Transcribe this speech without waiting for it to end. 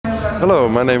Hello,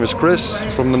 my name is Chris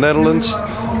from the Netherlands.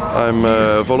 I'm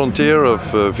a volunteer of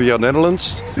Via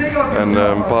Netherlands and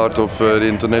I'm part of the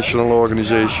international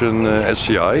organization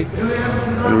SCI.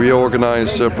 And we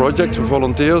organize a project for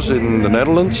volunteers in the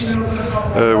Netherlands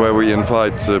where we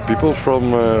invite people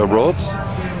from abroad,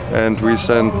 and we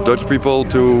send Dutch people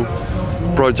to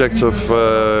projects of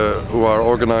who are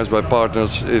organized by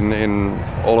partners in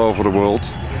all over the world.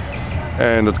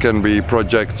 And it can be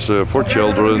projects for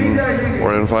children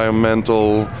or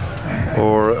environmental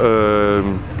or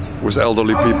with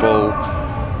elderly people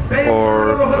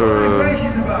or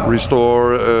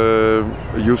restore a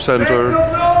youth center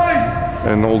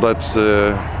and all that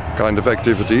kind of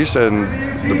activities. And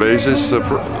the basis of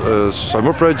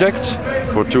summer projects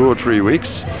for 2 or 3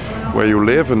 weeks where you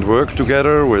live and work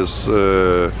together with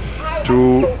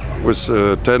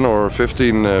 10 or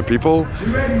 15 people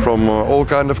from all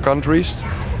kind of countries.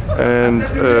 And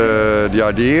the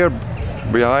idea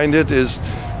behind it is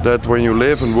that when you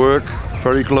live and work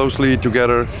very closely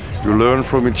together, you learn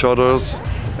from each other's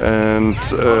and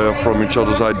from each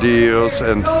other's ideas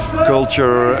and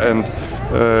culture, and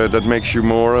that makes you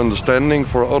more understanding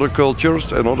for other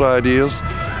cultures and other ideas,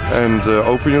 and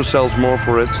open yourselves more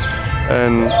for it.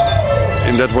 And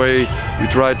in that way we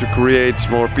try to create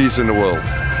more peace in the world.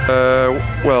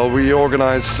 Well, we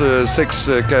organize 6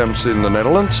 camps in the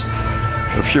Netherlands,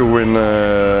 a few in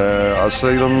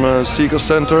Asylum Seeker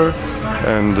Center,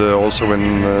 and also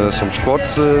in some squad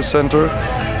center.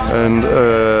 And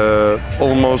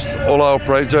almost all our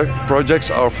projects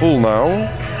are full now,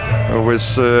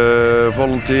 with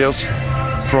volunteers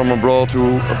from abroad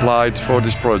who applied for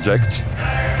these projects.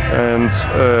 And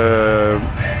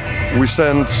we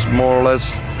sent more or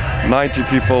less 90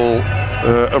 people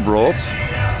abroad.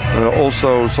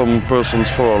 Also some persons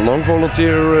for long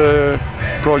volunteer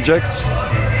projects,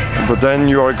 but then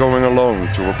you are going alone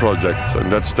to a project,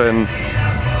 and that's then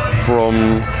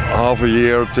from half a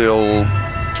year till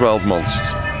 12 months.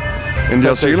 In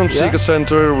the Asylum Seeker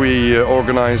Center we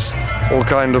organize all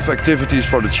kind of activities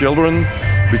for the children,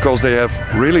 because they have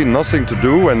really nothing to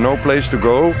do and no place to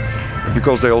go,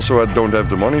 because they also don't have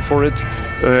the money for it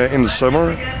in the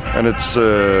summer. And it's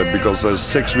because there's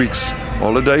 6 weeks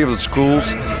holiday with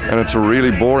schools, and it's a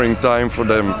really boring time for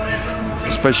them,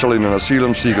 especially in an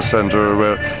asylum seeker center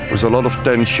where there's a lot of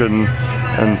tension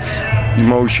and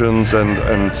emotions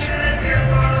and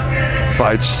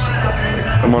fights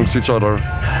amongst each other.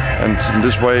 And in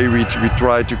this way we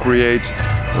try to create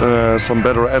some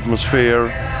better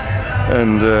atmosphere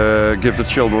and give the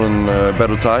children a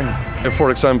better time. For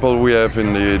example, we have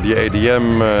in the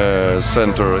ADM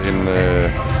center in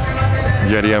the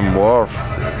ADM Wharf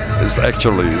is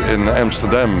actually in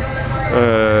Amsterdam.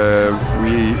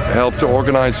 We help to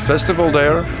organize a festival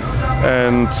there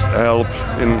and help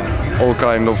in all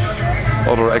kind of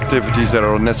other activities that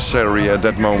are necessary at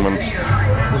that moment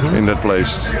in that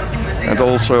place. And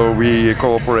also we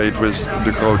cooperate with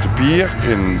the Grote Pier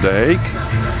in The Hague.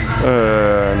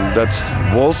 That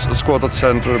was a squatted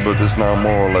center, but is now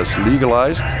more or less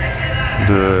legalized.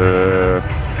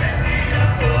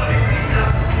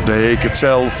 The Hague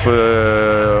itself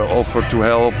offered to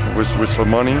help with some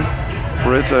money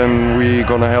for it, and we're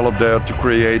gonna help there to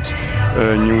create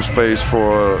a new space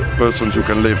for persons who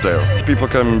can live there. People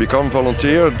can become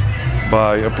volunteer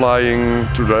by applying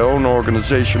to their own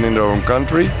organization in their own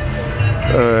country.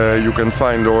 You can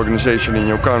find the organization in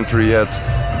your country at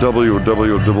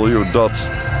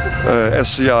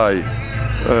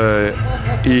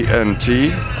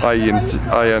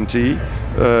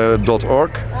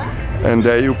www.scientint.org, and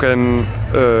there you can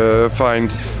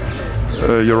find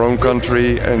your own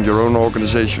country and your own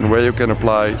organization where you can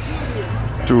apply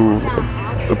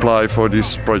for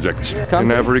these projects.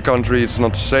 In every country it's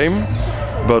not the same,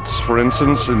 but for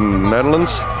instance in the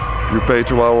Netherlands you pay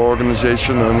to our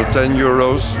organization 110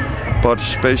 euros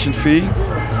participation fee,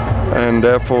 and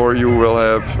therefore you will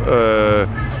have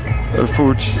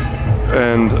food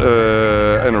and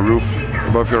a roof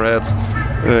above your head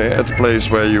at the place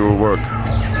where you work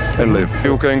and live.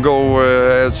 You can go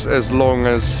as long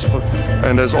as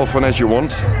and as often as you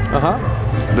want.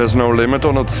 There's no limit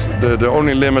on it. The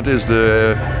only limit is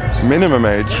the minimum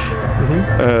age,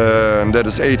 and that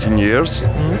is 18 years,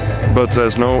 but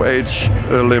there's no age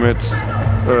limit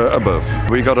above.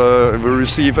 We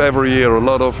receive every year a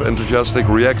lot of enthusiastic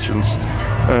reactions,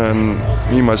 and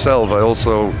me myself, I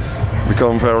also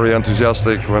become very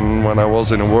enthusiastic when I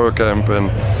was in a work camp and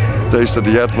tasted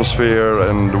the atmosphere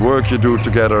and the work you do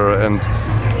together and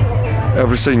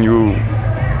everything you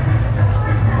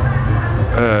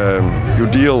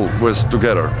deal with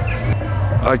together.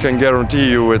 I can guarantee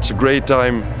you it's a great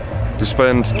time to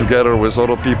spend together with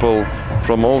other people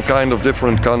from all kind of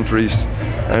different countries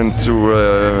and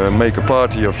to make a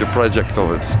party of your project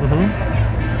of it.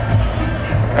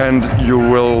 And you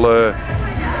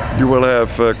will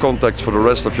have contacts for the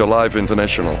rest of your life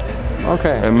international.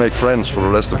 Okay. And make friends for the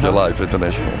rest of your life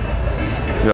international.